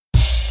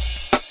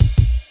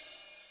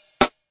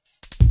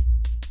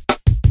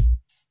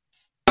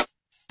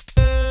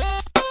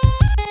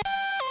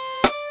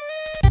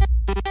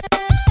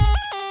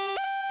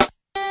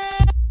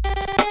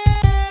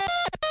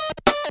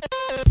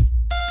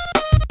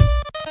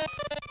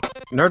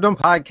Nerddom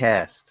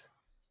Podcast.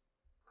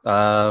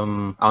 I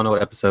don't know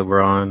what episode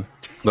we're on,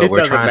 but It we're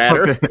doesn't trying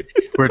matter. something.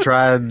 We're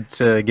trying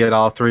to get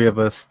all three of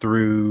us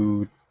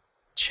through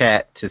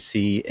chat to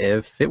see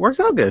if it works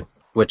out good,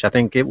 which I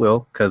think it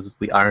will because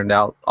we ironed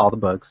out all the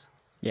bugs.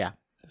 Yeah.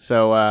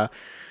 So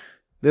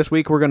this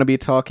week we're going to be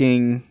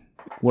talking.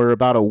 We're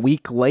about a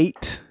week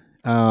late.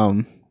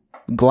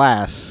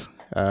 Glass.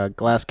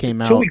 Glass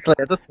came out 2 weeks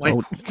later at this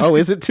point. Oh,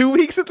 is it 2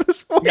 weeks at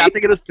this point? Yeah, I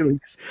think it is 2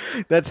 weeks.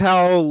 That's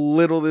how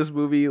little this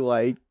movie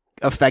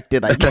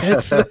affected, I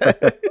guess.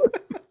 That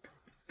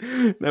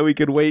we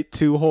could wait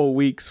 2 whole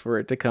weeks for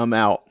it to come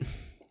out.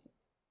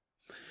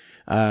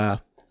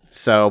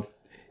 So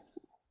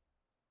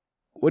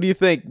what do you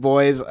think,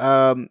 boys?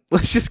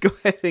 Let's just go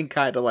ahead and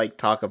kind of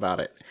talk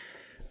about it.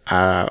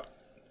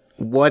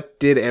 What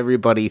did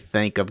everybody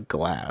think of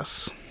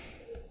Glass?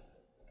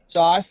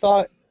 So I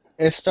thought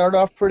it started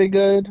off pretty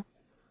good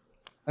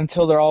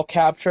until they're all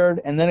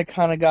captured, and then it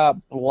kind of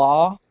got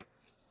blah.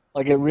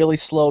 Like, it really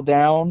slowed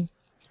down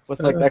with,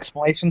 the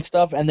explanation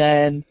stuff, and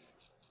then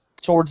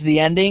towards the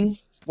ending,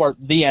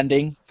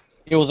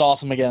 it was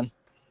awesome again.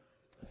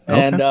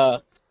 Okay. And,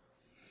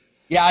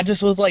 yeah, I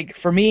just was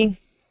for me,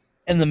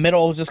 in the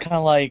middle, it was just kind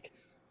of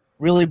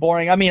really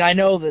boring. I mean, I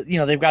know that,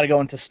 they've got to go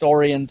into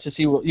story and to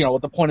see what,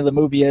 what the point of the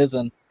movie is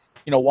and,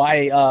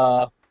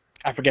 why,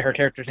 I forget her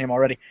character's name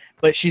already,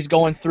 but she's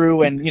going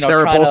through and,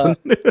 Sarah trying Paulson.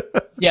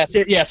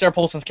 to... Sarah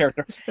Paulson's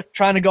character.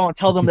 Trying to go and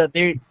tell them that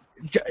they,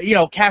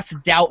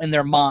 cast doubt in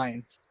their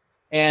minds.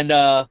 And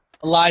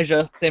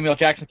Elijah, Samuel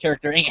Jackson's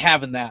character, ain't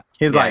having that.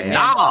 He's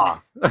nah.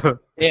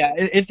 Yeah,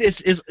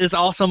 it's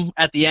awesome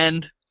at the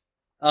end.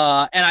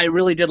 And I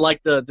really did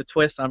like the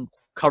twist. I'm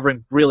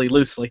covering really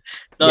loosely.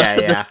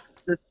 The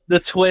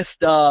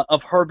twist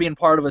of her being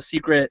part of a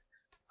secret,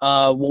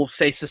 we'll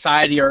say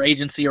society or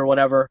agency or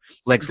whatever.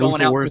 Lex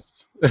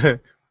Luthor.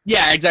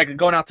 Yeah, exactly.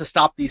 Going out to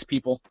stop these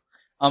people.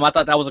 I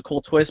thought that was a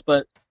cool twist,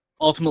 but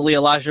ultimately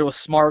Elijah was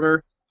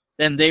smarter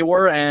than they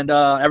were, and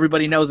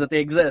everybody knows that they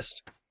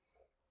exist.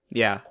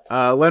 Yeah.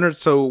 Leonard,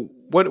 so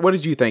what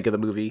did you think of the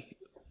movie?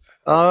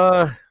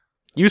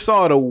 You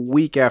saw it a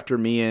week after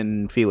me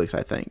and Felix,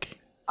 I think.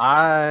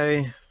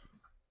 I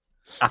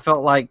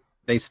felt like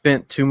they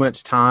spent too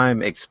much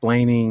time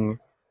explaining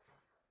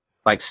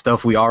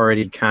stuff we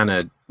already kind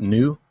of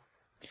knew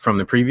from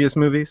the previous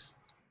movies.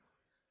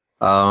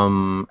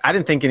 I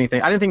didn't think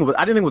anything. I didn't think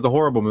it was a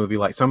horrible movie.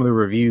 Like some of the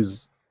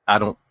reviews, I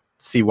don't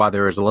see why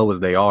they're as low as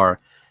they are.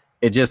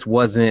 It just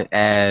wasn't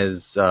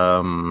as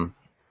the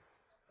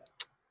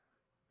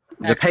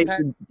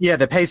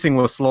pacing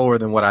was slower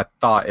than what I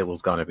thought it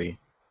was gonna be.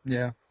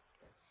 Yeah.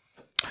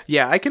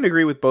 Yeah, I can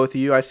agree with both of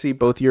you. I see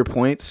both your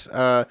points.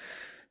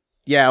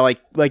 Yeah,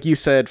 like you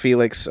said,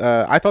 Felix.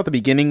 I thought the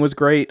beginning was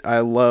great. I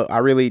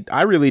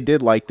really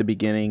did like the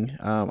beginning.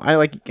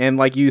 And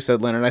like you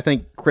said, Leonard, I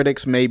think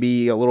critics may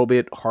be a little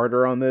bit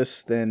harder on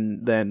this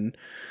than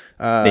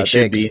they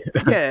should be.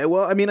 Yeah,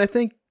 well, I mean, I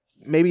think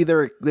maybe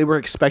they were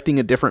expecting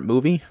a different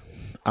movie.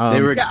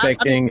 They were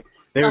expecting.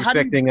 They were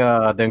expecting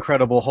the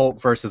Incredible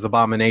Hulk versus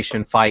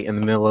Abomination fight in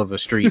the middle of a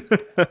street.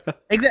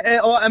 Exactly.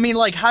 I mean,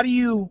 how do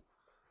you?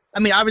 I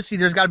mean, obviously,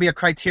 there's got to be a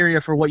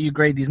criteria for what you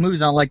grade these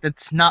movies on.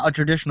 That's not a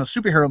traditional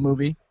superhero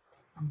movie,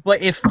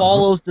 but it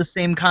follows the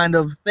same kind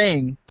of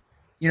thing.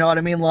 You know what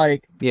I mean?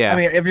 Yeah. I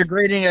mean, if you're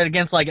grading it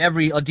against a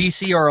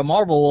DC or a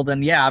Marvel, well,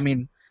 then yeah. I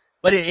mean,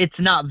 but it's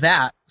not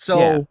that.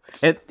 So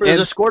yeah. For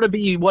the score to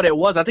be what it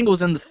was, I think it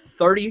was in the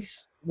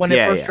 30s when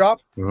it first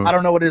dropped. Mm-hmm. I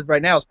don't know what it is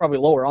right now. It's probably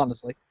lower,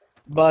 honestly.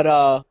 But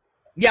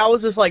yeah, I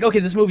was just okay,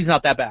 this movie's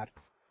not that bad.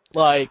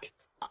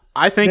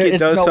 I think it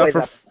does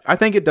suffer. I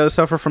think it does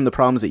suffer from the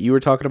problems that you were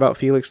talking about,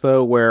 Felix,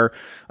 though, where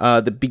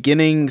the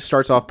beginning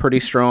starts off pretty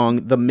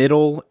strong. The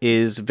middle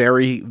is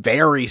very,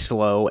 very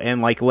slow,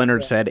 and like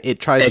Leonard said, it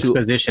tries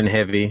exposition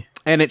heavy,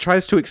 and it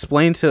tries to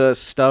explain to us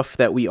stuff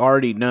that we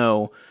already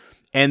know,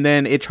 and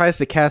then it tries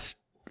to cast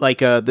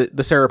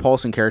the Sarah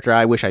Paulson character.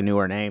 I wish I knew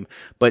her name,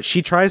 but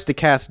she tries to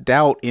cast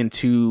doubt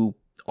into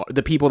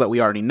the people that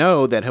we already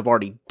know that have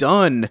already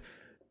done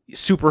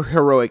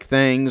superheroic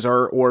things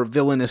or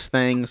villainous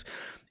things.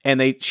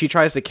 And she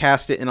tries to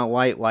cast it in a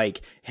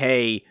light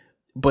hey,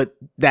 but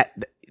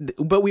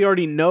we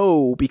already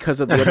know because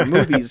of the other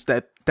movies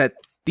that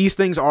these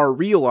things are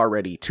real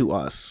already to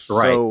us.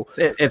 Right. So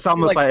it's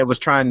almost like it was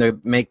trying to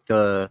make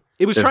the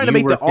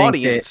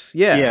audience,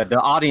 the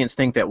audience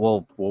think that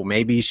well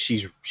maybe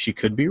she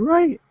could be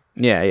right.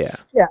 Yeah.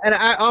 Yeah, and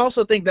I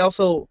also think that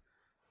also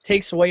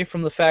takes away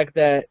from the fact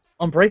that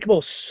Unbreakable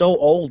is so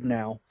old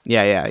now.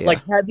 Yeah.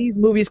 Had these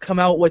movies come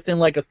out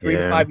within a 3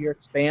 to 5 year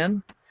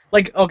span.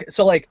 Okay,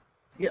 so I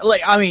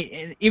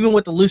mean, even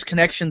with the loose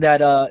connection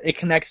that it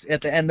connects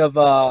at the end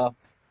of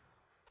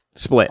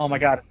Split. Oh my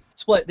God,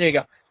 Split. There you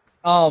go.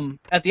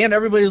 At the end,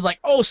 everybody was like,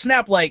 "Oh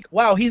snap!"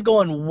 Wow, he's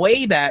going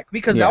way back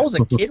because I was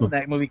a kid when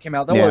that movie came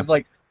out. That was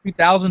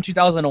 2000,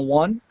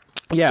 2001.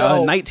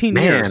 Yeah, 19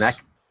 years.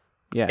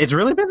 Yeah, it's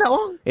really been that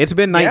long. It's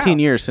been 19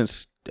 years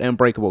since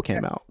Unbreakable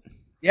came out.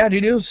 Yeah,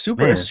 dude, it was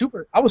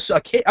super. I was a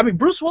kid. I mean,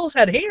 Bruce Willis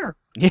had hair.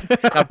 Yeah. No,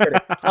 I'm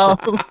kidding.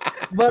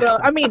 But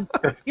I mean,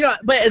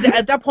 but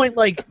at that point,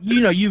 like,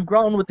 you've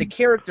grown with the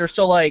character,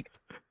 so like,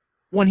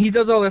 when he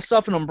does all this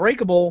stuff in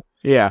Unbreakable,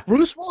 Yeah.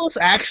 Bruce Willis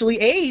actually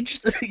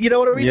aged. You know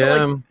what I mean? Yeah.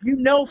 So,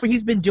 like,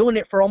 he's been doing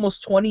it for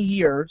almost 20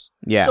 years.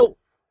 Yeah. So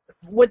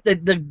with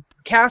the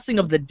casting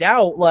of The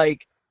Doubt,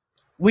 like,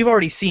 we've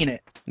already seen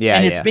it. Yeah.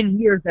 And it's been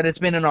years that it's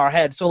been in our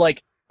head. So,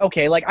 like,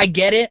 okay, like, I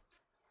get it,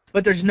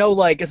 but there's no,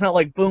 like, it's not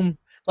like, boom,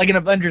 like an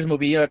Avengers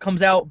movie, it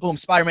comes out, boom,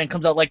 Spider-Man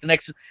comes out, like, the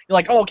next, you're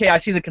like, oh, okay, I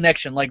see the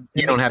connection. Like,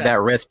 You don't have sense. that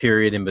rest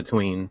period in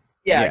between.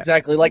 Yeah, Yeah.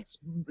 exactly. Like,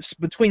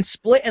 between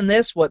Split and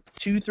this,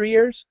 2-3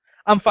 years?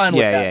 I'm fine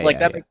with that.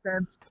 That makes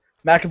sense.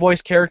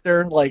 McAvoy's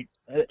character, like,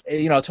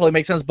 totally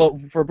makes sense. But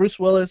for Bruce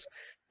Willis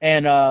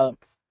and for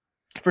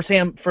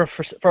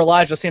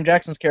Elijah, Sam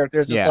Jackson's character,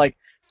 it's just like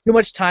too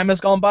much time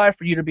has gone by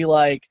for you to be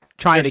like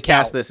trying to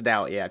cast this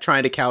doubt. Yeah,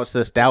 trying to cast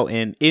this doubt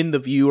in the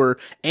viewer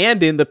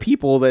and in the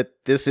people that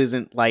this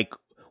isn't like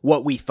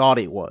what we thought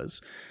it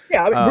was.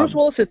 Yeah, I mean, Bruce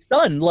Willis's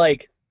son,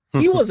 like,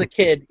 he was a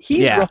kid.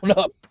 He's grown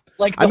up.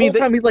 Like, the whole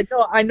time he's like,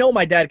 no, I know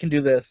my dad can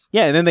do this.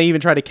 Yeah, and then they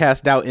even try to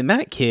cast doubt in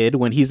that kid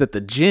when he's at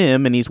the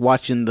gym and he's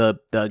watching the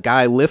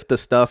guy lift the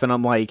stuff, and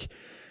I'm like,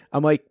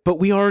 but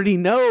we already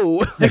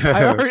know. Like,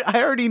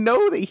 I already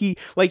know that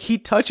he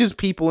touches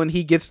people and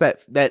he gets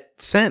that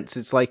sense.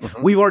 It's like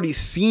we've already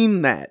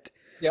seen that.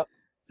 Yep.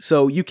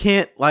 So you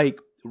can't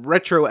like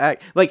retroact.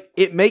 Like,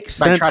 it makes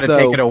sense. Try to though.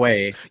 take it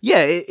away.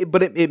 Yeah,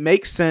 but it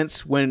makes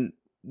sense when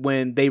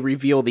they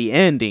reveal the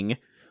ending.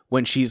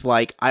 When she's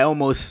like, I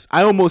almost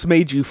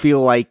made you feel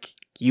like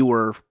you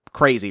were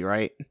crazy,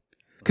 right?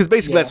 Because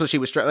basically that's what she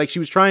was trying. Like, she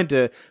was trying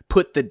to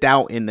put the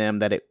doubt in them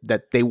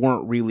that they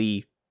weren't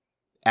really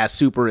as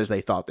super as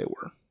they thought they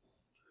were.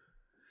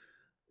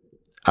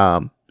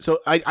 So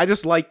I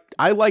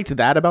liked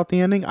that about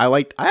the ending.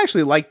 I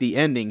actually liked the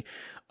ending.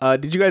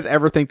 Did you guys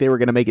ever think they were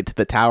gonna make it to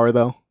the tower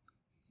though?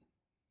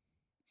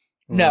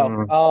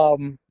 No.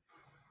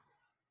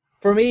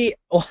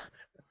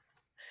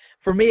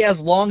 For me,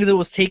 as long as it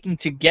was taking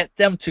to get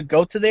them to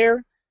go to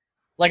there,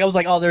 like, I was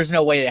like, oh, there's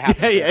no way it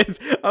happened. Yeah.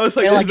 I was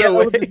like,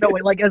 there's no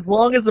way. Like, as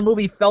long as the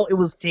movie felt it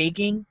was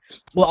taking,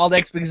 well, all the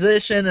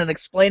exposition and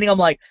explaining, I'm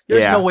like,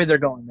 there's no way they're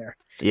going there.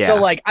 Yeah. So,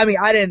 like, I mean,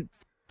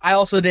 I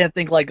also didn't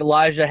think, like,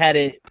 Elijah had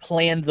it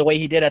planned the way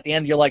he did at the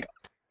end. You're like,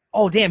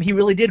 oh, damn, he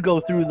really did go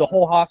through the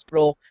whole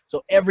hospital,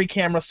 so every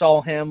camera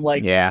saw him,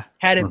 like,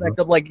 had it backed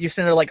up, like, you're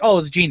sitting there like, oh,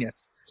 it's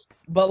genius.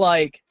 But,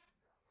 like,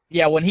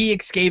 yeah, when he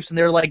escapes and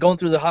they're like going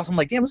through the hospital, I'm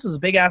like, damn, this is a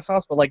big ass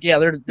hospital. Like, yeah,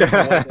 they're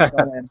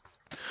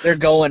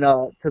going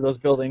to those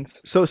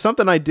buildings. So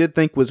something I did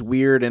think was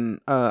weird,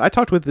 and I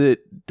talked about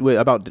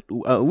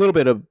a little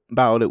bit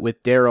about it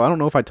with Daryl. I don't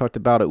know if I talked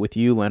about it with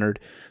you, Leonard,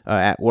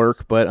 at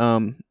work, but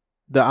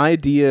the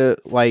idea,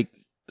 like,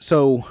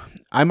 so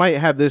I might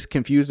have this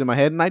confused in my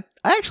head, and I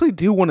actually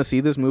do want to see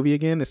this movie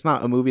again. It's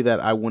not a movie that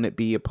I wouldn't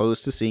be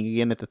opposed to seeing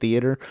again at the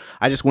theater.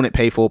 I just wouldn't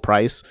pay full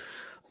price.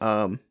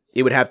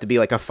 It would have to be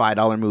like a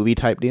 $5 movie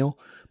type deal.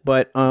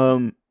 But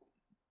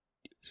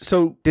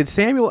so did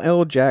Samuel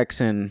L.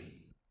 Jackson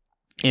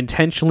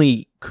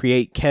intentionally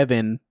create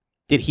Kevin?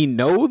 Did he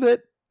know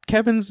that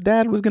Kevin's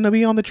dad was going to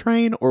be on the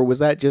train, or was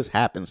that just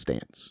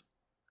happenstance?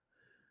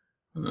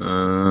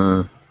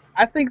 I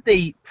think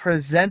they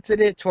presented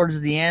it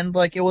towards the end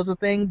like it was a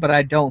thing, but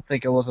I don't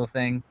think it was a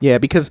thing. Yeah,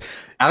 because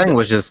I think it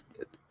was just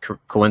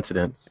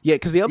coincidence. Yeah,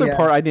 because the other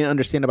part I didn't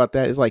understand about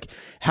that is, like,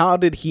 how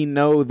did he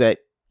know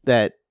that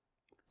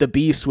the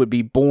Beast would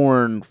be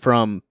born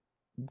from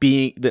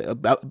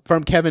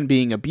from Kevin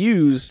being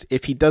abused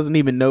if he doesn't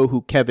even know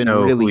who Kevin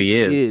really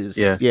is?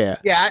 Yeah.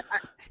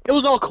 It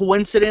was all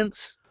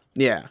coincidence.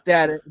 Yeah.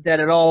 That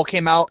it all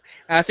came out,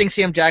 and I think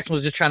Sam Jackson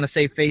was just trying to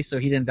save face so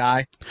he didn't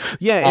die.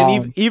 Yeah,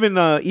 and even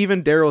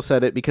Daryl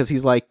said it, because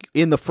he's like,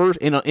 in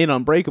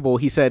Unbreakable,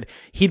 he said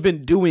he'd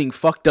been doing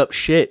fucked up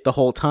shit the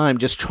whole time,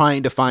 just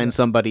trying to find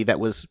somebody that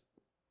was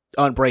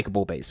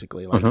unbreakable,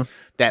 basically, like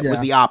that was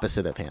the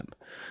opposite of him.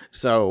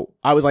 So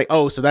I was like,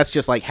 oh, so that's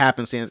just like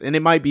happenstance, and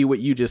it might be what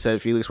you just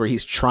said, Felix, where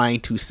he's trying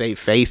to save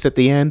face at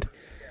the end.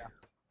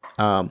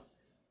 That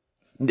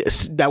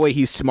way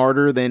he's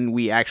smarter than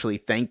we actually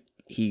think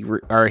he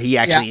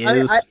actually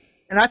is.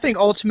 And I think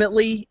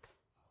ultimately,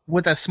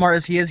 with as smart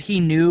as he is, he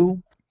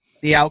knew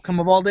the outcome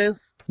of all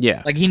this.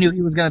 Yeah, like, he knew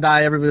he was gonna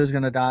die. Everybody was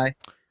gonna die.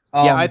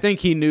 Yeah, I think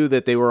he knew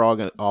that they were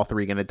all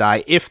three gonna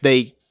die if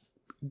they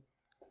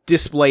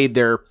displayed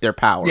their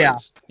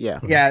powers. Yeah.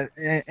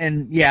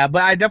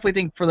 But I definitely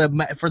think for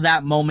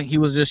that moment he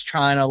was just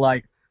trying to,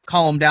 like,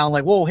 calm him down,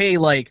 like, whoa, hey,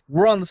 like,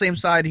 we're on the same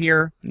side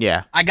here.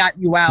 Yeah, I got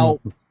you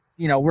out.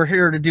 We're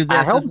here to do this.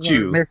 I helped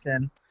you.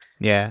 Mission.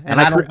 Yeah, and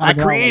I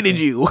created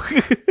you.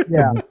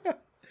 Yeah.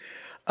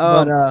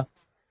 But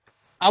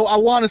I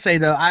want to say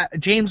though,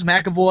 James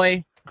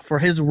McAvoy, for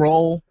his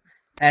role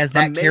as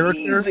that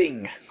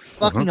character,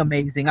 fucking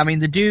amazing. I mean,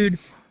 the dude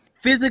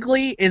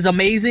physically is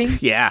amazing.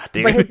 Yeah,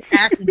 dude. But his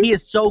acting, he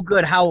is so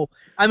good.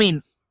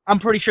 I'm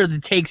pretty sure the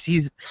takes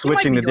he's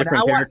switching the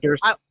different characters.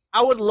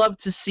 I would love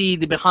to see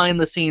the behind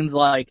the scenes,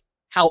 like,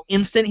 how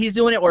instant he's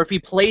doing it, or if he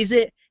plays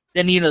it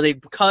then they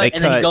cut,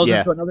 and then he goes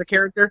into another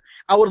character.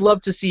 I would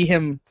love to see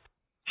him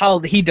how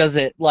he does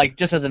it, like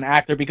just as an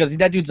actor, because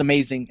that dude's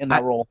amazing in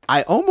that role.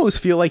 I almost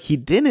feel like he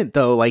didn't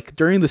though. Like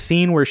during the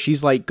scene where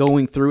she's like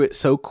going through it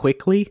so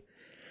quickly,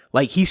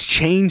 like he's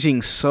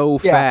changing so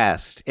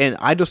fast, and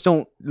I just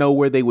don't know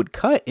where they would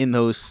cut in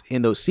those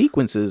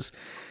sequences.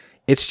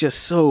 It's just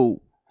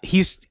so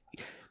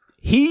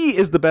he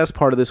is the best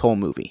part of this whole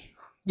movie.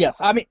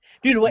 Yes, I mean,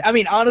 dude. I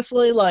mean,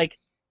 honestly, like,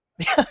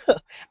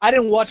 I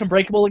didn't watch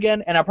Unbreakable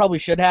again, and I probably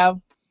should have,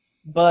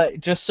 but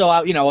just so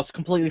it's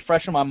completely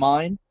fresh in my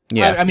mind.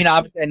 Yeah. I mean,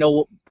 obviously, I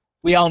know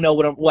we all know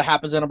what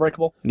happens in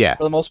Unbreakable. Yeah.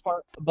 For the most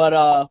part,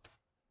 but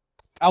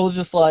I was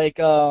just like,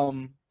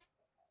 dude,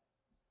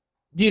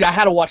 I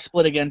had to watch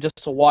Split again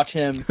just to watch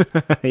him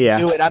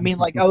do it. I mean,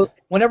 like,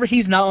 whenever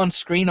he's not on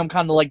screen, I'm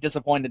kind of like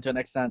disappointed to an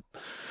extent.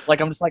 Like,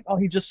 I'm just like, oh,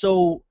 he's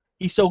so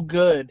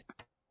good.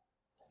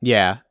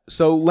 Yeah.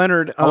 So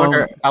Leonard,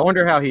 I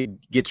wonder how he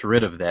gets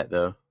rid of that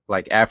though.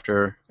 Like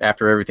after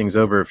everything's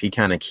over, if he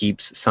kind of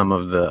keeps some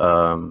of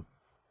the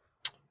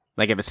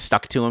like if it's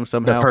stuck to him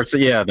somehow.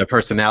 The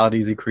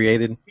personalities he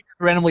created.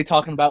 Randomly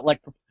talking about like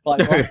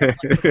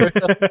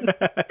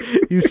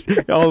he's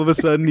all of a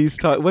sudden he's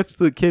talking. What's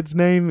the kid's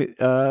name?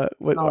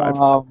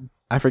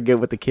 I forget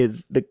what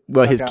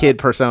his kid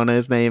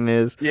persona's name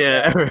is.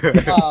 Yeah.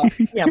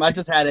 I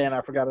just had it and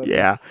I forgot it.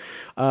 Yeah.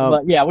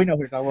 But yeah, we know who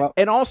you're talking about.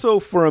 And also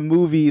for a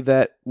movie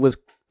that was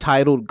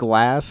titled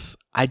Glass,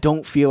 I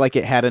don't feel like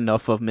it had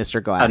enough of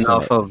Mr. Glass.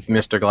 Enough of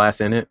Mr. Glass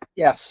in it.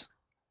 Yes.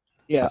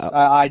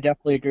 I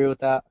definitely agree with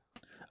that.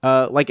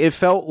 Like it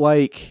felt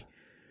like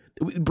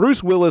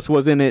Bruce Willis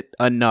was in it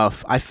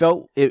enough. I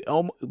felt it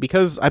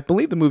because I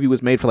believe the movie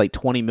was made for like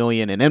 $20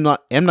 million, and M.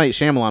 Night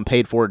Shyamalan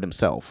paid for it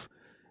himself.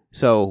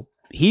 So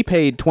he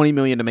paid $20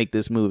 million to make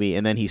this movie,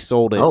 and then he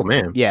sold it. Oh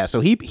man, yeah. So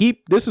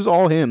he this is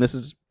all him. This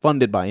is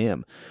funded by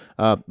him,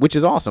 which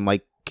is awesome.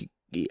 Like,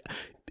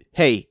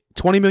 hey,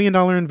 $20 million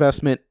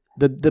investment.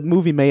 The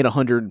movie made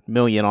 $100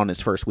 million on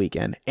its first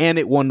weekend, and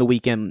it won the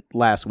weekend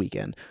last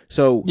weekend.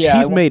 So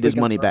he's made his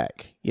money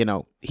back.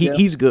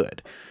 He's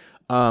good.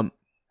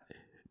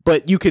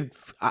 But you could,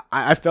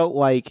 I felt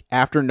like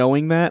after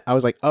knowing that, I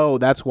was like, oh,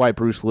 that's why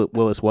Bruce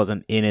Willis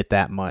wasn't in it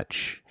that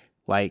much.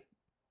 Like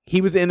he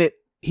was in it,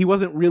 he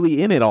wasn't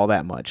really in it all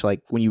that much.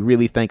 Like when you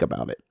really think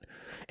about it.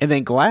 And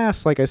then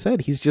Glass, like I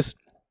said, he's just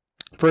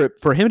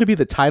for him to be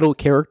the title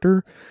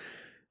character.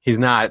 He's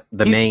not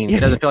the main.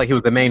 It doesn't feel like he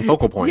was the main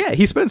focal point. Yeah,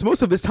 he spends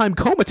most of his time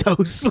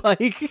comatose.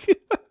 Like,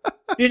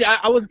 dude,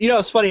 I was.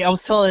 It's funny. I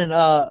was telling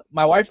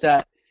my wife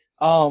that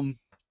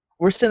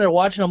we're sitting there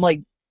watching. I'm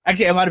like,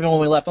 actually, it might have been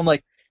when we left. I'm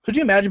like, could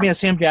you imagine being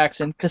Sam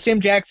Jackson? Because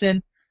Sam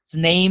Jackson's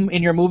name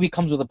in your movie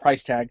comes with a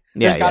price tag.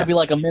 There's got to be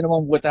like a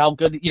minimum with how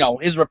good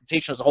his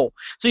reputation as a whole.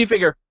 So you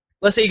figure,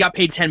 let's say you got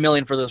paid $10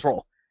 million for this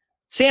role.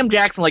 Sam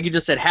Jackson, like you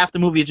just said, half the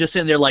movie is just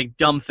sitting there like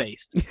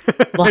dumb-faced.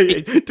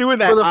 Like, doing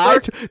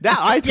that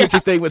eye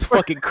twitching thing was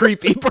fucking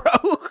creepy, bro.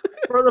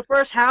 For the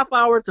first half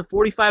hour to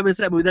 45 minutes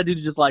of that movie, that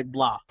dude's just like,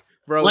 blah.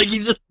 Bro, like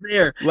he's just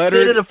there,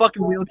 sitting in a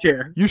fucking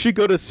wheelchair. You should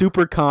go to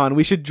SuperCon.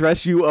 We should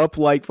dress you up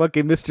like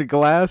fucking Mr.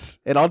 Glass,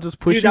 and I'll just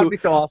push you. That'd be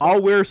so awesome.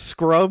 I'll wear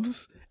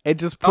scrubs and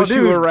just push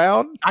you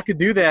around. I could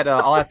do that.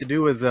 All I have to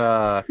do is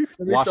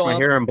wash my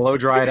hair and blow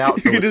dry it out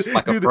so it's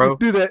like a pro.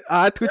 Do that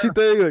eye twitching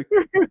thing. Like.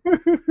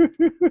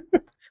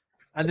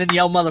 And then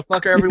yell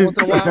motherfucker every once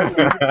in a while.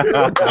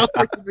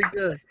 That would be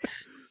good.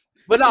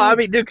 But no, I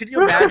mean, dude, could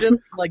you imagine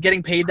like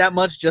getting paid that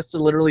much just to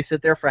literally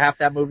sit there for half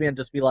that movie and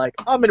just be like,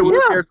 I'm in a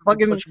wheelchair,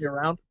 fucking pushing me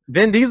around?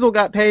 Vin Diesel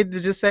got paid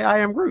to just say, I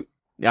am Groot.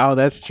 Oh,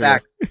 that's true.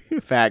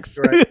 Facts.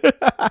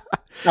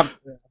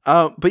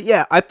 But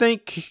yeah, I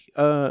think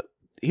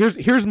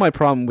here's my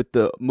problem with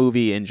the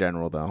movie in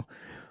general, though.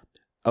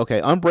 Okay,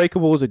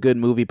 Unbreakable is a good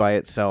movie by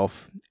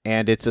itself,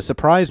 and it's a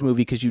surprise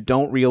movie because you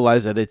don't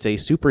realize that it's a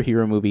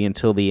superhero movie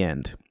until the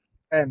end.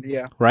 And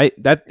yeah, right.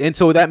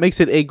 So that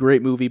makes it a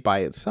great movie by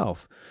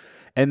itself.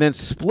 And then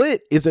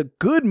Split is a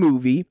good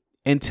movie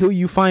until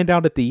you find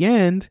out at the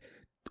end.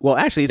 Well,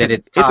 actually,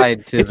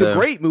 it's a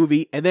great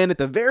movie, and then at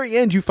the very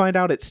end, you find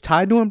out it's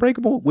tied to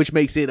Unbreakable, which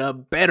makes it a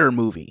better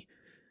movie.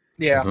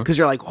 Yeah, because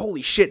you're like,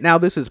 holy shit! Now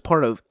this is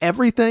part of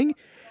everything.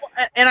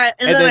 And then I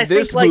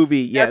this think,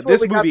 movie, like,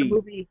 this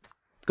movie.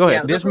 Go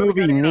ahead. This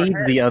movie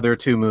needs the other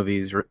two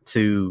movies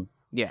to.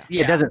 Yeah.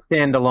 It doesn't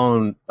stand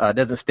alone.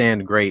 Doesn't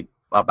stand great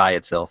by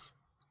itself.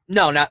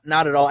 No, not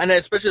at all. And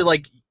especially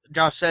like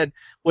Josh said,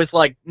 with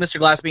like Mr.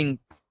 Glass being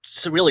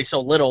really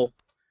so little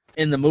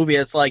in the movie,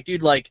 it's like,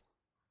 dude, like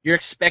you're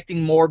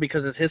expecting more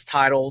because it's his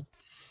title.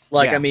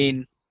 Like, I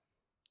mean,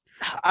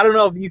 I don't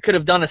know if you could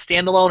have done a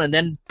standalone and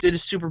then did a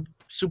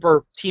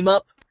super team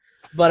up,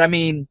 but I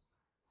mean,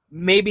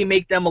 maybe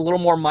make them a little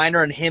more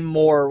minor and him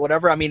more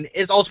whatever. I mean,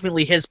 it's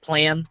ultimately his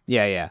plan.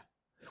 Yeah.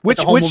 Which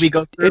the whole movie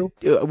goes through.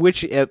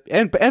 Which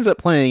ends up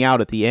playing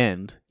out at the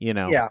end,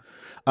 Yeah.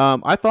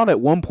 I thought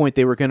at one point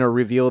they were going to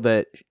reveal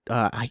that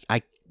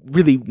I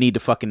really need to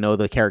fucking know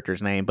the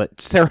character's name, but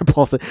Sarah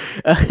Paulson.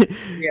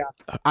 Yeah.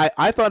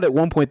 I thought at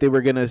one point they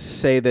were going to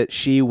say that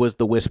she was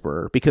the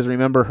Whisperer because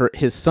remember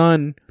his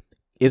son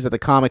is at the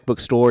comic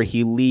book store.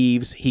 He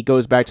leaves. He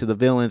goes back to the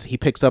villains. He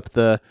picks up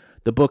the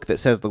book that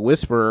says the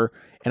Whisperer,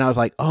 and I was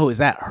like, oh, is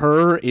that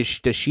her?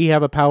 Does she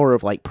have a power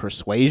of like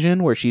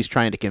persuasion where she's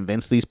trying to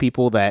convince these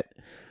people that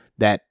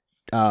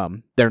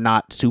they're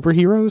not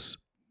superheroes?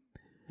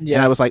 Yeah.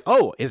 And I was like,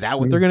 oh, is that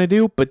what they're gonna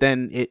do? But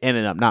then it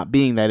ended up not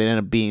being that. It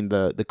ended up being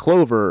the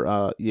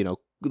Clover, the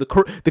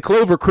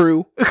Clover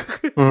crew.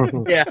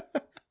 Yeah.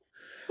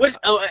 Which,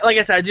 like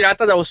I said, dude, I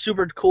thought that was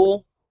super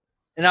cool,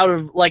 and I would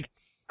have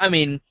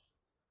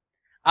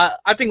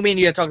I think me and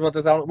you had talked about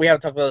this. We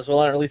haven't talked about this,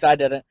 well, or at least I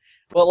didn't.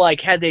 But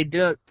like, had they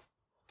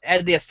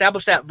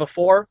established that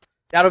before,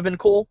 that would have been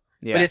cool.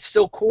 Yeah. But it's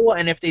still cool,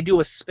 and if they do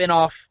a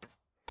spin-off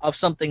of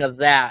something of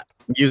that,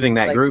 using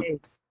that group.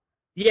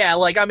 Yeah,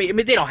 I mean,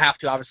 they don't have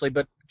to, obviously,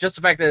 but just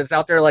the fact that it's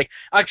out there,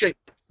 actually,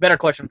 better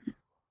question,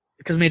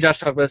 because me and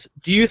Josh talked about this.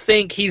 Do you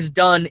think he's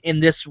done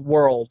in this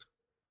world?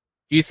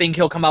 Do you think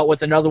he'll come out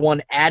with another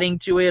one adding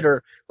to it,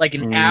 or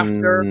an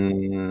after?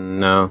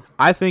 No.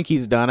 I think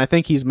he's done. I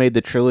think he's made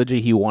the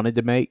trilogy he wanted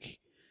to make.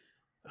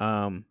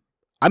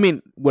 I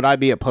mean, would I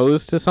be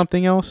opposed to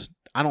something else?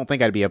 I don't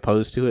think I'd be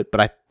opposed to it, but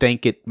I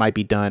think it might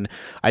be done.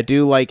 I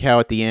do like how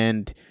at the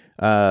end,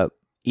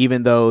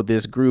 even though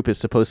this group is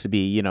supposed to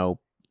be,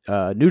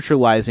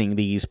 neutralizing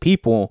these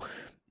people,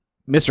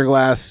 Mr.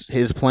 Glass,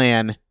 his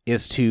plan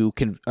is to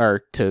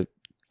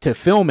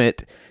film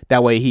it.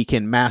 That way he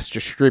can mass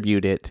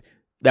distribute it.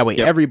 That way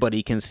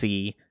everybody can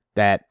see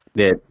that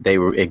they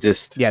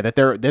exist. Yeah,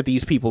 that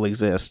these people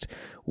exist.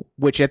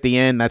 Which at the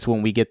end, that's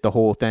when we get the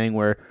whole thing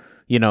where,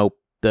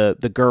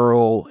 the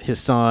girl, his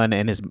son,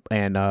 and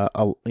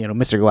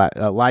Mr.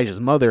 Elijah's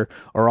mother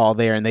are all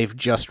there, and they've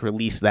just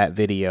released that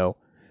video.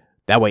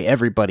 That way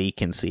everybody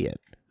can see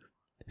it.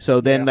 So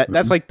then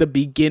that's like the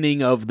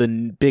beginning of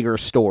the bigger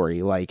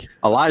story. Like,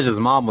 Elijah's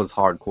mom was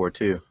hardcore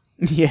too.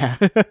 Yeah.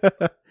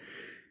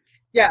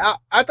 Yeah,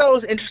 I thought it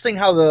was interesting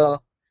how the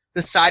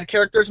side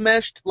characters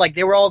meshed. Like,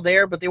 they were all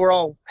there, but they were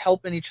all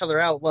helping each other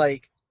out.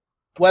 Like,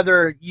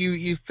 whether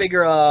you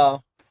figure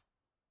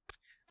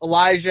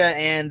Elijah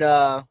and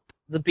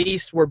the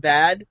Beast were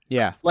bad.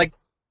 Yeah. Like,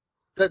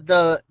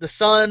 the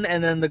son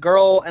and then the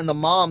girl and the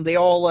mom, they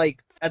all,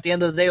 at the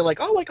end of the day,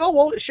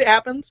 well, shit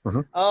happens.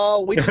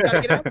 We just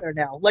gotta get out there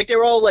now. Like, they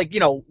were all,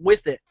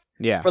 with it.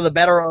 Yeah. For the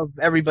better of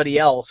everybody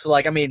else. So,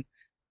 I mean,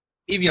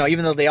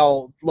 even though they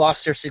all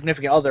lost their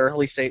significant other, at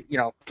least they,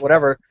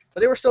 whatever,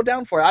 but they were still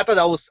down for it. I thought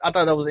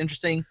that was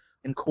interesting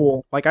and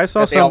cool. Like, I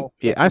saw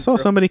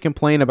somebody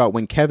complain about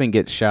when Kevin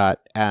gets shot,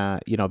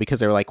 because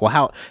they were like,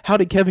 well, how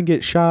did Kevin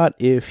get shot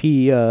if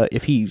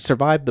he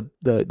survived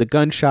the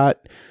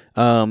gunshot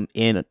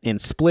in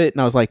Split?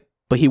 And I was like,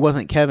 but he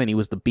wasn't Kevin, he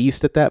was the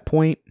Beast at that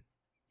point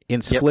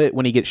in Split.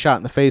 When he gets shot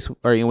in the face,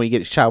 or when he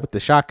gets shot with the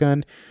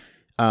shotgun.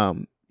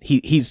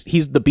 He's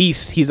the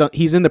Beast.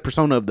 He's in the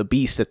persona of the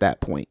Beast at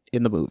that point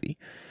in the movie.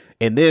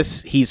 In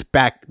this, he's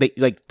back.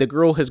 The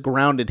girl has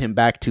grounded him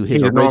back to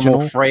his original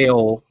normal,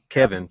 frail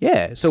Kevin.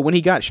 Yeah. So when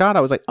he got shot,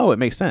 I was like, oh, it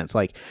makes sense.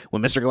 Like,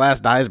 when Mr. Glass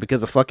dies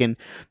because of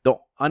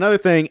another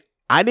thing,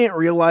 I didn't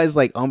realize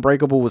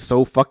Unbreakable was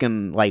so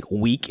fucking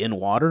weak in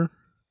water.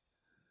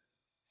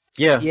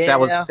 Yeah.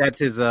 That's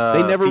his.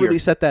 They never fear. really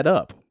set that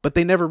up. But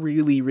they never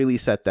really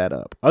set that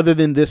up. Other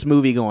than this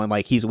movie going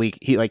he's weak.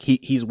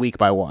 He's weak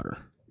by water.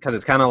 Because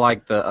it's kind of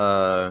like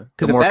the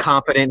more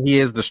confident he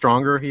is, the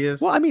stronger he is.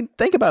 Well, I mean,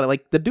 think about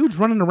it. The dude's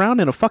running around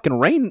in a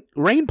fucking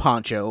rain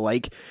poncho.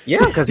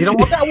 Yeah, because you don't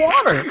want that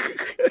water.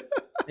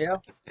 Yeah.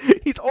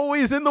 He's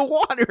always in the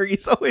water.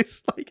 He's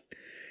always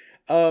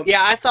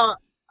yeah, I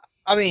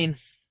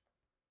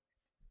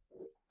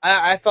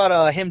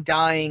thought him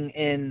dying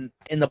in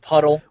the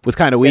puddle was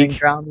kind of weak.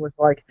 Drowned was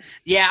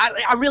yeah,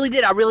 I really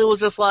did. I really was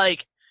just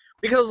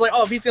because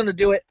if he's gonna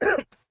do it,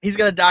 he's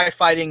gonna die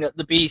fighting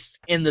the Beast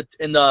in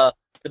the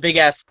big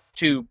ass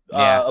tube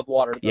of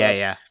water.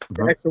 The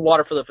extra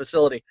water for the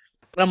facility.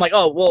 And I'm like,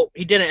 oh well,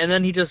 he didn't, and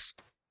then he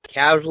just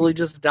casually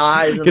just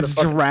dies. Gets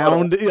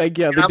drowned. The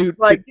dude.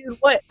 Dude,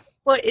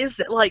 what is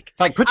it like?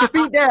 It's put your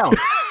feet down.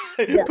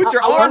 Put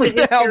your arms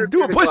down.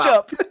 Do a push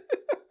up.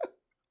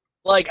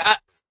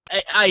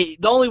 I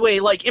the only way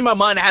in my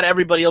mind I had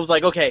everybody. I was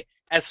like, okay,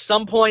 at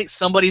some point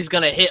somebody's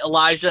gonna hit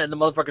Elijah and the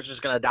motherfucker's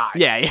just gonna die.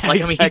 Yeah.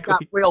 Exactly. I mean, he's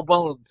got frail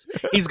bones.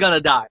 He's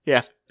gonna die.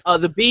 Yeah.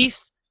 The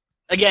Beast,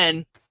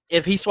 again,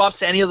 if he swaps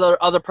to any of the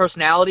other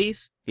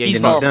personalities, he's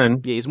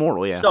done. Yeah, he's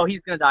mortal. Yeah. So he's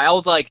gonna die. I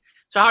was like,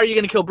 so how are you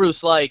gonna kill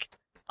Bruce? I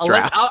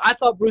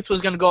thought Bruce was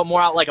gonna go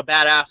more out like a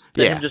badass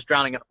than him just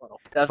drowning in a puddle.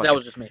 That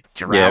was just me.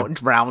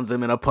 Drowns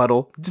him in a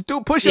puddle. Just do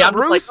a push up,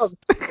 Bruce.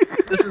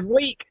 This is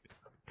weak.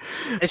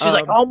 And she's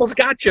I almost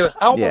got you.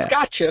 I almost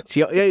got you.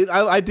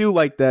 I do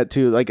like that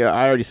too. I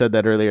already said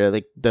that earlier.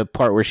 The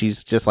part where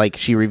she's just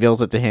she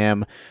reveals it to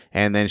him,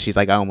 and then she's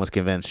like, "I almost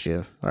convinced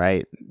you."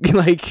 Right?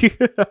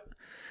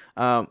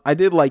 I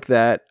did like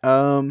that.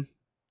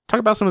 Talk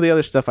about some of the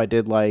other stuff I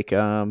did like.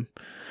 I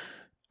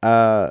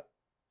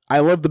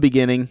love the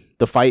beginning,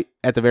 the fight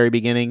at the very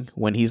beginning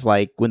when he's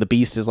when the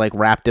Beast is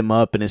wrapped him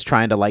up and is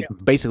trying to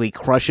basically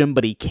crush him,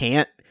 but he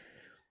can't.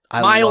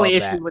 My only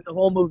issue with the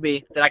whole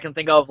movie that I can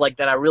think of, like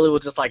that I really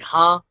was just like,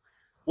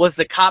 was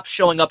the cops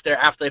showing up there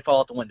after they fall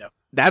out the window.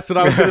 That's what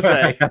I was gonna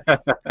say.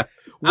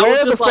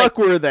 Where the fuck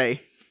were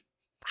they?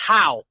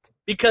 How?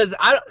 Because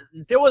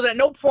there was at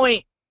no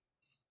point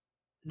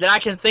that I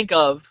can think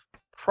of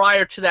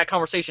prior to that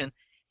conversation.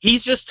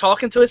 He's just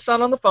talking to his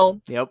son on the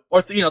phone. Yep.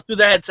 Or through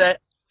their headset.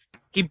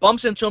 He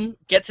bumps into him,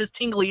 gets his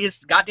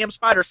goddamn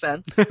spider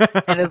sense,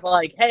 and is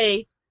like,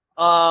 "Hey,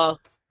 I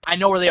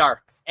know where they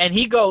are." And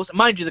he goes,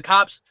 mind you, the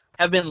cops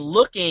have been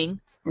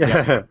looking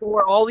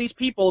for all these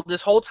people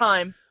this whole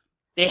time.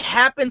 They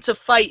happen to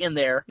fight in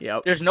there.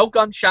 Yep. There's no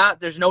gunshot.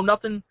 There's no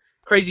nothing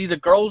crazy. The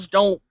girls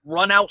don't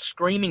run out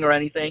screaming or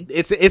anything.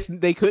 It's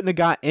they couldn't have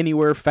got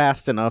anywhere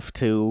fast enough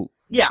to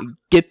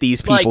get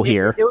these people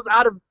here. It was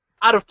out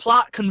of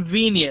plot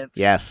convenience.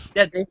 Yes.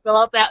 That they fell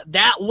out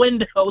that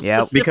window.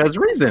 Yeah, because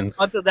reasons.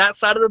 Onto that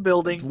side of the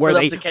building where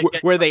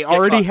they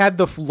already had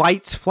the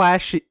lights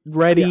flash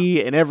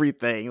ready and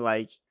everything.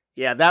 Like,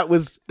 yeah, that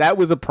was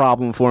a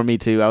problem for me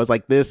too. I was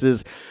like, this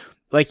is,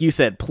 like you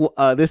said,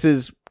 this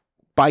is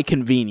by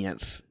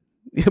convenience.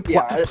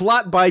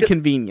 Plot by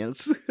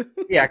convenience.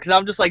 Yeah, because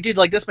I'm just like, dude,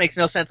 like this makes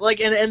no sense.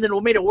 Like, and then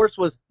what made it worse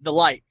was the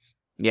lights.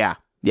 Yeah.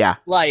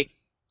 Like,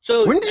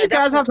 so when did you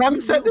guys have time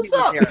to set this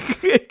up?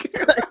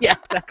 Yeah,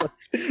 exactly.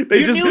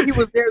 You knew he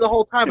was there the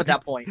whole time at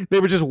that point. They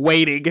were just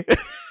waiting.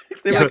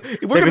 They're like,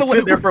 we're gonna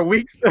let there for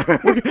weeks.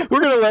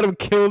 we're gonna let him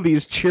kill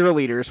these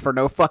cheerleaders for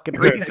no fucking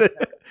reason.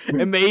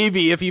 And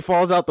maybe if he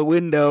falls out the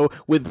window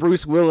with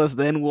Bruce Willis,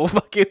 then we'll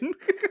fucking.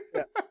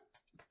 Yeah.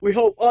 We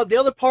hope. The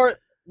other part,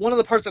 one of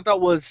the parts I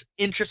thought was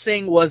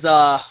interesting was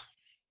I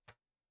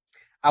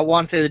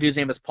want to say the dude's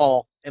name is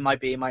Paul. It might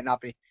be, it might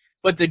not be,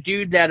 but the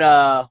dude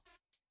that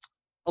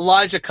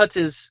Elijah cuts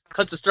his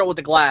throat with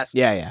the glass.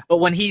 Yeah. But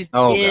when he's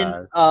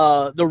in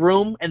the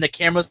room and the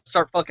cameras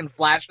start fucking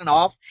flashing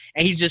off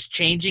and he's just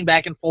changing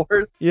back and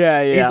forth.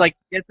 Yeah. He's like,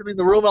 gets him in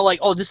the room. I'm like,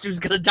 oh, this dude's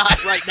gonna die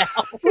right now.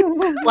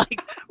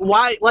 Like,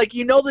 why? Like,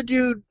 the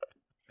dude.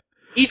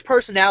 Each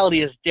personality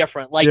is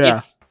different. Like,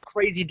 it's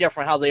crazy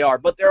different how they are,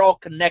 but they're all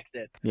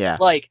connected. Yeah.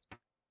 Like,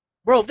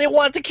 bro, if they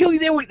wanted to kill you,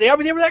 they were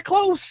that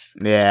close.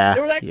 Yeah. They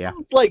were that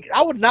close. Like,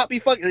 I would not be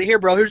fucking here,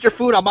 bro. Here's your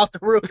food. I'm out the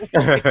room.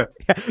 Like, I'd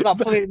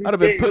have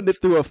been putting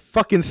it through a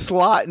fucking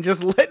slot and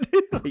just letting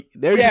it. Like,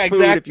 there's your food.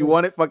 Exactly. If you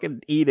want it,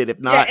 fucking eat it. If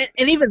not,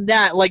 and even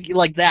that, like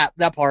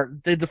that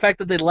part, the fact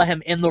that they let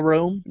him in the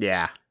room.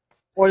 Yeah.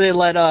 Or they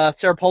let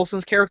Sarah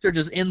Paulson's character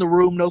just in the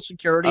room, no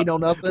security, no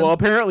nothing. Well,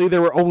 apparently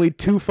there were only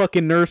 2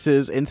 fucking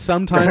nurses, and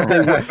sometimes they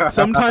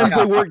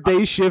work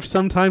day shift,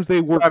 sometimes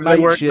they work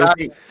night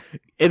shift,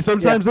 and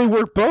sometimes they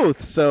work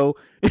both. So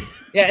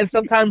yeah, and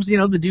sometimes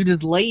the dude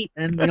is late,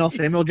 and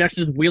Samuel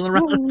Jackson is wheeling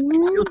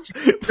around,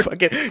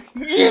 fucking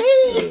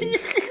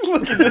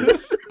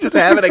just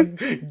having a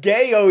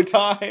gayo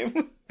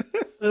time.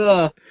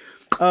 I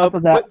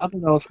thought that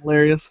was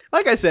hilarious.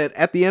 Like I said,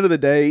 at the end of the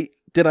day.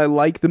 Did I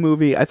like the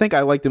movie? I think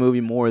I liked the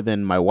movie more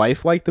than my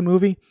wife liked the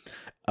movie.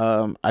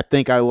 I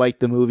think I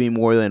liked the movie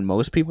more than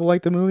most people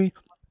like the movie.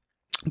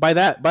 By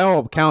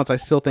all accounts, I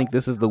still think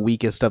this is the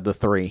weakest of the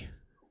 3.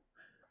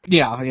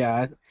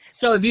 Yeah.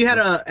 So if you had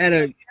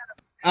a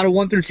out of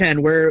 1 through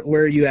 10, where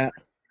are you at?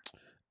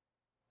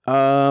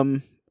 I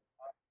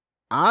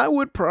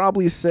would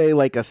probably say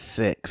like a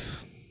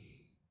 6.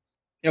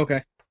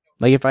 Okay.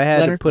 Like if I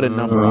had to put a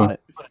number on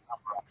it.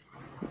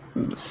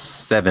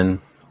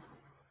 7.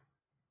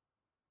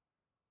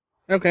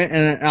 Okay,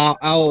 and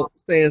I'll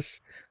say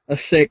it's a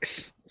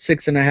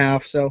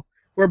 6.5. So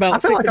we're about. I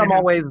feel like I'm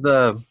always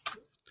the.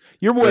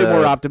 You're way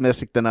more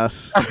optimistic than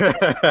us. I'll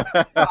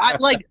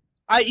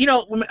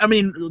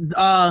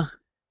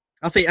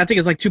say I think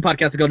it's like 2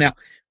 podcasts ago now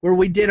where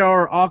we did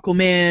our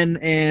Aquaman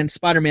and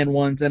Spider-Man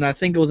ones, and I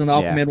think it was in the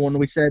Aquaman one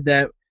we said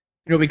that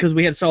because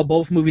we had saw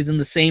both movies in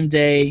the same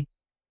day,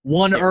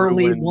 one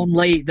early, one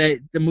late, that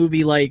the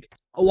movie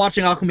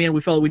watching Aquaman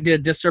we felt like we did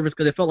a disservice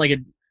because it felt like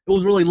it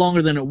was really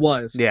longer than it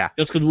was. Yeah.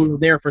 Just because we were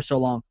there for so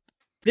long.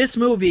 This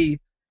movie,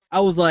 I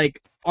was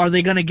like, are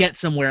they going to get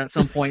somewhere at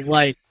some point?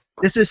 Like,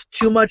 this is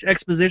too much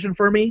exposition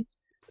for me.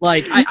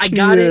 Like, I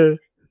got it.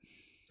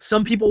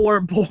 Some people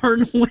weren't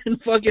born when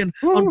fucking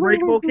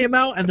Unbreakable came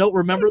out and don't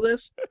remember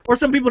this. Or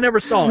some people never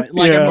saw it.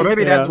 Like, or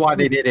maybe that's why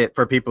they did it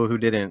for people who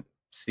didn't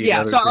see it.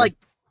 Yeah, so,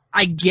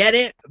 I get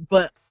it,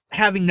 but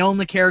having known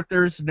the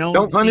characters,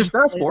 don't punish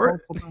us for it.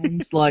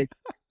 Times,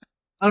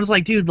 I was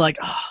like, dude, let's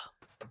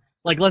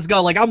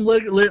go. Like I'm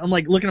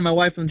looking at my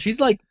wife and she's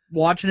like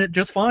watching it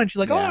just fine. She's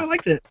like, oh, I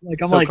liked it. Like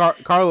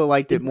Carla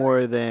liked it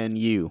more than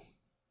you.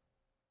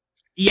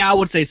 Yeah, I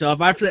would say so.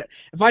 If I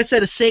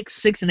said a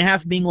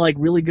 6.5 being like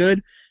really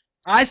good,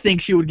 I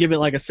think she would give it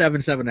like a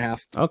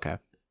 7.5. Okay.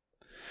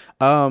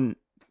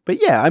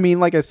 But yeah, I mean,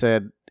 like I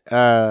said,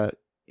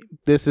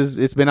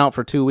 it's been out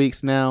for 2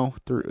 weeks now,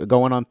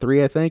 going on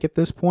 3, I think, at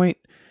this point.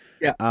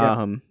 Yeah.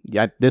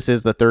 This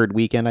is the 3rd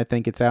weekend I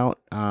think it's out.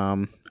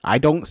 I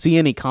don't see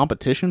any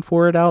competition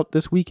for it out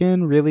this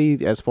weekend,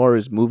 really, as far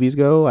as movies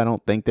go. I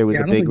don't think there was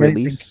a big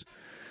release.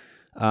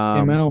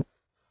 Came out.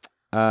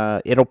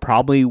 It'll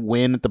probably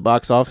win at the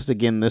box office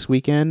again this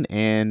weekend,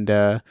 and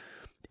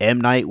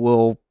M. Night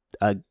will,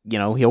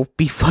 he'll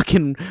be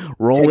fucking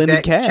rolling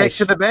the cash. Check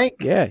to the bank.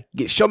 Yeah,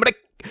 show me the,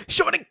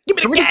 give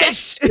me the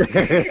cash.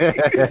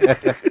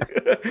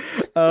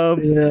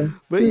 Yeah.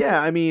 But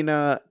yeah, I mean,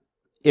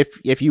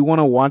 if you want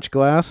to watch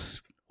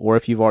Glass, or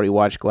if you've already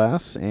watched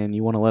Glass and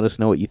you want to let us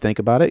know what you think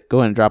about it, go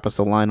ahead and drop us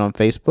a line on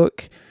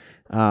Facebook,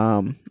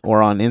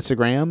 or on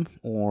Instagram,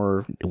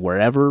 or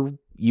wherever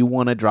you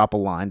want to drop a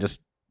line.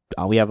 Just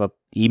we have a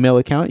email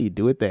account. You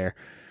do it there.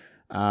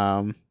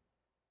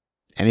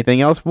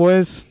 Anything else,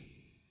 boys?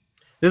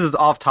 This is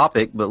off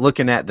topic, but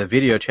looking at the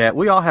video chat,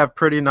 we all have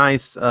pretty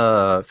nice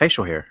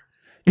facial hair.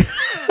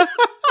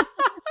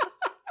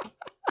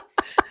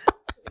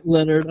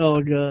 Leonard,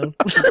 oh god.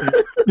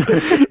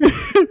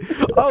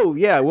 Oh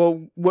yeah,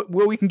 well,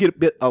 we can get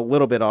a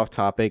little bit off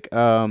topic.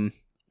 What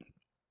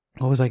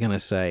was I gonna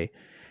say?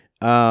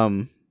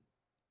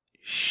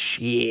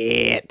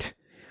 Shit.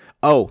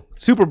 Oh,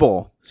 Super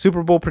Bowl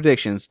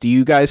predictions. Do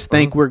you guys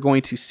think we're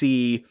going to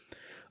see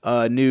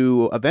a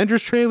new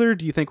Avengers trailer?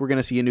 Do you think we're going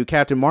to see a new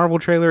Captain Marvel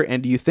trailer?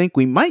 And do you think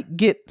we might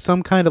get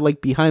some kind of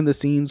like behind the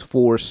scenes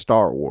for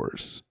Star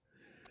Wars?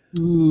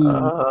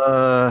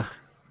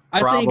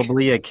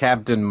 Probably a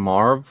Captain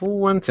Marvel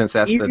one, since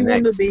that's the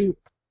next.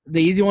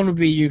 The easy one would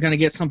be you're gonna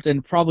get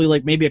something, probably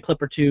like maybe a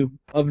clip or two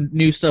of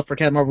new stuff for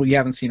Captain Marvel you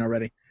haven't seen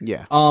already.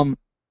 Yeah.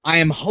 I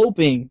am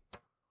hoping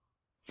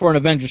for an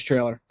Avengers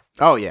trailer.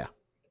 Oh yeah.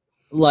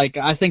 Like,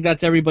 I think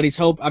that's everybody's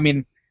hope. I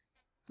mean,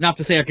 not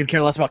to say I could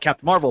care less about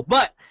Captain Marvel,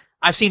 but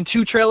I've seen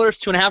 2.5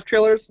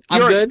 trailers.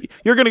 I'm good.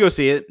 You're gonna go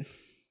see it.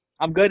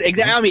 I'm good.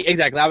 Exactly. I mean,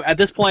 exactly. At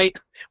this point,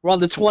 we're on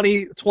the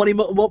 20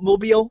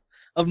 mobile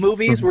of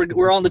movies.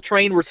 We're on the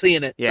train. We're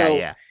seeing it. Yeah, so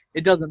yeah.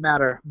 It doesn't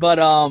matter. But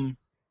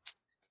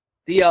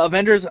the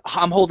Avengers,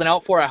 I'm holding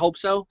out for. I hope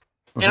so.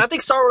 And I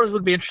think Star Wars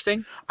would be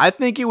interesting. I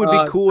think it would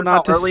be cool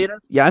not to see.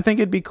 Yeah, I think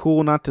it'd be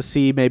cool not to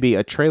see maybe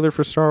a trailer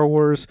for Star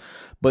Wars,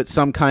 but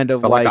some kind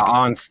of like an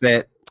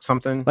on-set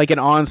something, like an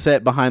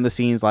on-set behind the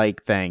scenes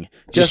like thing,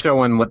 just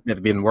showing what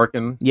they've been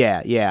working.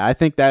 Yeah. I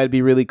think that would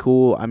be really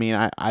cool. I mean,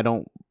 I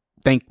don't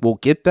think we'll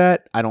get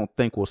that. I don't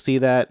think we'll see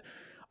that.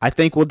 I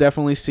think we'll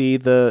definitely see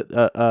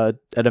an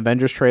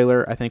Avengers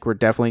trailer. I think we're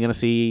definitely going to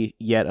see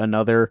yet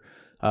another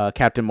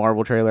Captain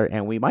Marvel trailer,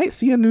 and we might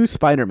see a new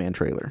Spider-Man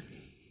trailer.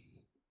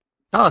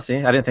 Oh, see,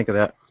 I didn't think of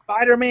that.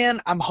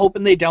 Spider-Man, I'm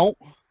hoping they don't,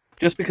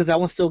 just because that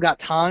one still got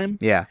time.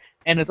 Yeah.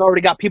 And it's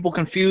already got people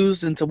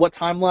confused into what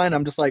timeline.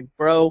 I'm just like,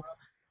 bro,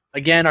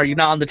 again, are you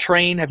not on the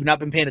train? Have you not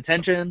been paying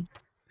attention?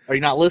 Are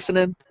you not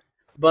listening?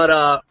 But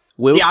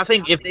yeah, I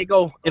think if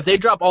they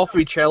drop all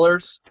 3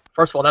 trailers,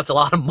 first of all, that's a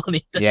lot of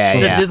money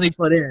that Disney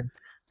put in.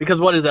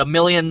 Because what is it, $1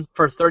 million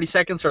for 30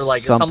 seconds or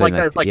like something like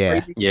that? It's like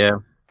crazy. Yeah.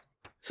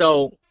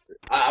 So,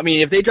 I mean,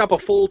 if they drop a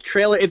full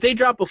trailer, if we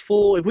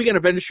get an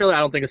Avengers trailer,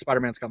 I don't think a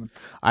Spider-Man's coming.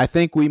 I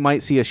think we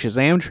might see a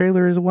Shazam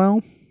trailer as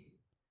well.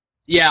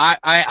 Yeah,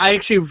 I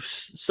actually,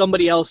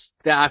 somebody else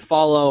that I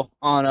follow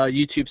on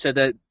YouTube said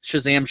that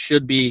Shazam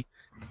should be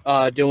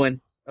doing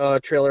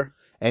a trailer.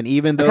 And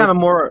even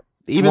though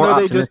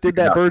they just did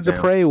that Birds of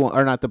Prey one,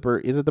 or not the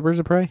bird, is it the Birds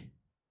of Prey?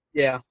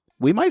 Yeah,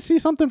 we might see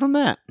something from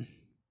that.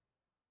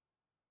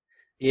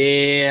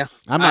 Yeah,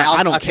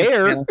 I don't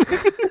care.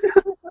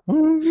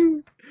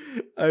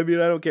 I mean,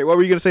 I don't care. What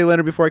were you gonna say,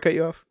 Leonard? Before I cut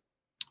you off,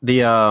 the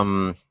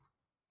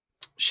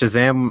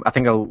Shazam, I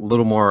think a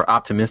little more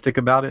optimistic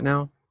about it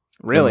now.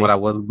 Really, than what I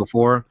was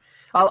before.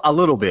 A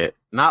little bit,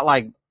 not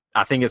like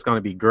I think it's going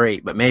to be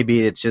great, but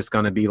maybe it's just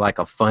going to be like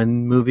a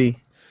fun movie.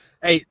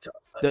 Hey,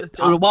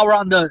 while we're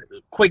on the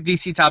quick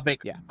DC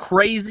topic,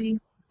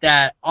 crazy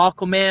that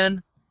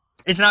Aquaman.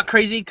 It's not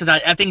crazy because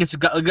I think it's.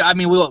 I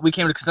mean, we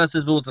came to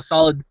consensus. It was a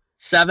solid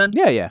 7.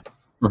 Yeah.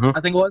 Mm-hmm.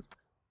 I think it was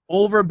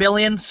over $1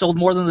 billion, sold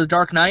more than the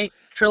Dark Knight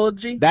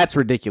trilogy. That's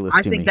ridiculous.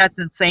 I think that's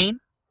insane.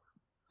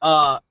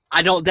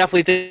 I don't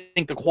definitely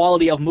think the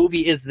quality of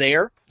movie is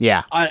there.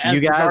 Yeah, as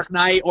the Dark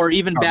Knight or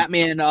even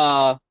Batman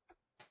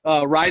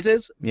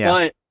Rises. Yeah.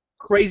 But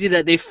crazy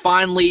that they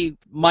finally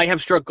might have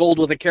struck gold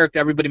with a character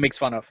everybody makes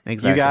fun of.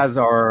 Exactly. You guys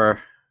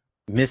are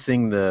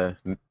missing the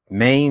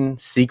main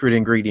secret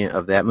ingredient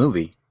of that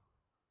movie.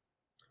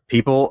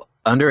 People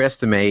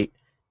underestimate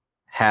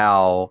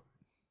how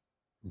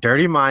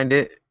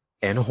dirty-minded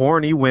and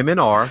horny women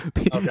are.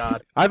 Oh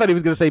God! I thought he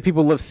was going to say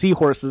people love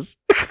seahorses.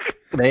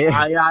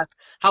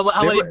 How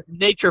many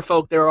nature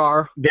folk there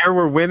are. There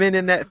were women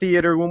in that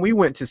theater when we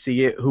went to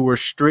see it who were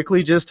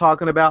strictly just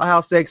talking about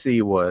how sexy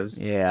it was.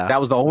 Yeah. That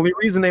was the only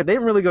reason they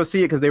didn't really go see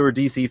it because they were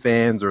DC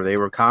fans or they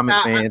were comic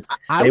fans.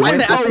 I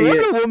went to see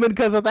Wonder Woman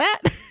because of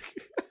that.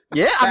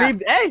 Yeah, I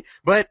mean, hey,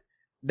 but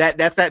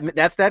that's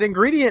that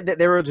ingredient that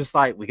they were just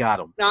like, we got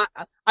them.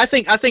 I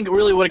think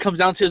really what it comes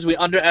down to is we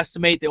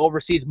underestimate the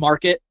overseas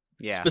market,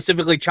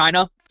 specifically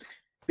China,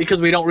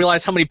 because we don't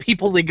realize how many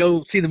people they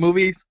go see the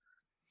movies.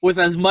 With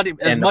as much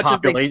as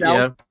they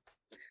sell,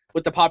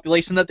 with the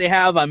population that they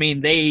have, I mean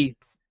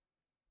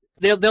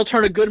they'll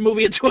turn a good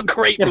movie into a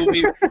great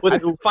movie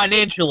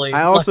financially.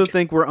 I also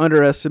think we're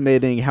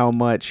underestimating how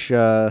much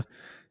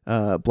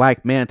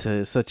Black Manta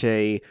is such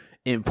a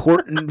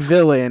important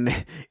villain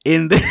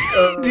in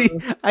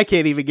the I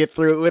can't even get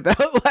through it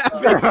without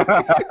laughing.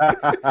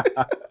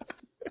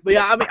 But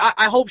yeah, I mean,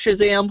 I hope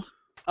Shazam,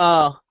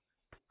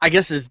 I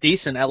guess is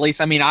decent at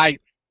least. I mean, I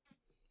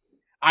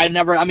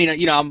never, I mean,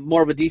 you know, I'm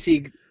more of a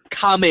DC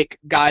comic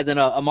guy than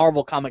a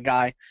Marvel comic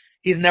guy.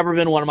 He's never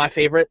been one of my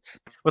favorites.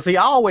 Well, see,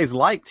 I always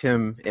liked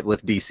him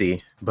with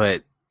DC,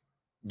 but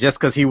just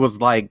because he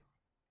was like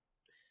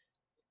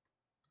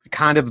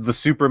kind of the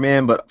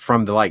Superman, but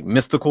from the like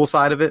mystical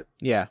side of it,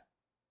 Yeah.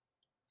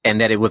 and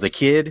that it was a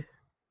kid,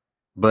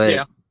 but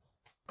Yeah.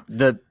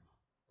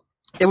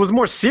 it was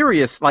more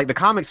serious. Like the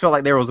comics felt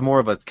like there was more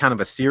of a kind of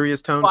a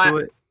serious tone to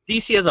it.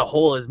 DC as a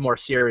whole is more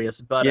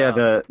serious, but Yeah,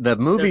 the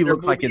movie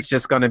looks like it's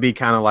just going to be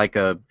kind of like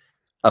a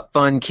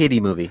fun kiddie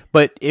movie.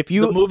 But if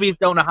you the movies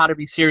don't know how to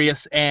be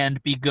serious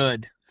and be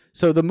good.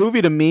 So the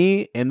movie to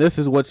me, and this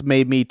is what's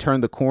made me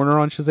turn the corner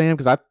on Shazam,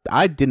 because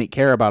I didn't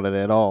care about it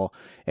at all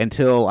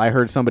until I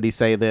heard somebody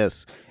say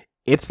this.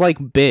 It's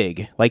like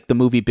Big, like the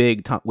movie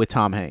Big with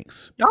Tom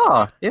Hanks.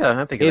 Oh,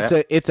 yeah, I think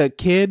It's a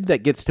kid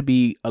that gets to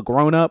be a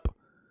grown up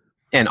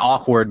and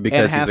awkward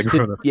because he's a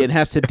grown up. Yeah, and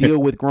has to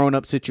deal with grown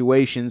up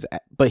situations,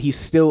 but he's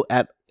still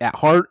at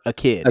heart a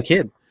kid. A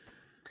kid.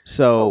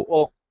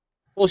 So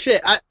well,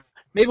 shit.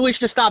 Maybe we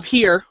should stop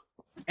here,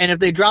 and if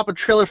they drop a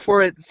trailer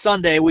for it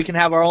Sunday, we can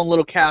have our own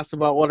little cast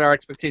about what our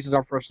expectations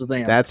are for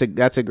Shazam.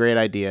 that's a great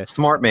idea.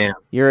 Smart man.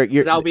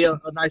 That'll be a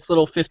nice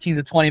little 15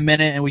 to 20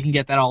 minute, and we can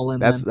get that all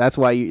in. That's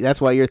why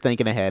you're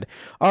thinking ahead.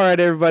 All right,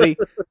 everybody,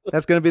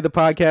 that's gonna be the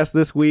podcast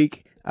this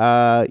week.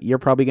 You're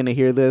probably gonna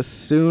hear this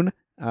soon,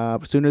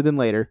 sooner than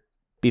later,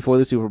 before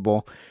the Super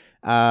Bowl.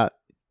 I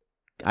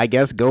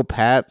guess go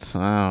Pats.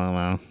 I don't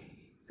know.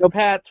 Go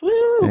Pats!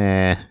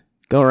 Woo!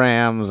 Go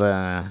Rams.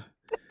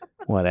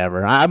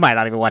 Whatever. I might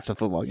not even watch the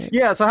football game.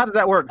 Yeah. So how does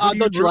that work? Who do you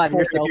don't you root lie to for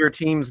yourself. if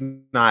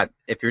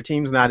your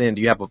team's not in?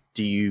 Do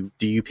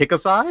you pick a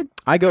side?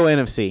 I go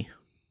NFC.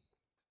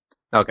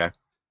 Okay.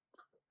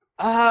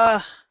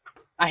 I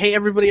hate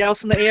everybody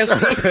else in the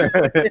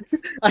AFC.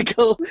 I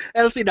go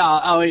NFC. No,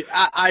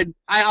 I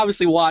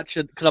obviously watch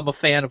it because I'm a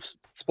fan of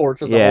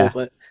sports as a whole,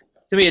 but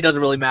to me it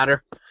doesn't really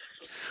matter.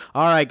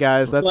 All right,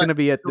 guys, that's going to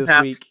be it this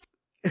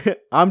week.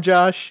 I'm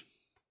Josh.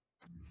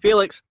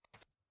 Felix.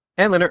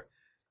 And Leonard.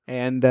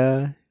 And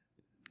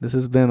this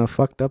has been a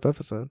fucked up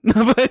episode.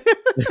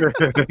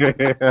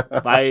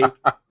 Bye.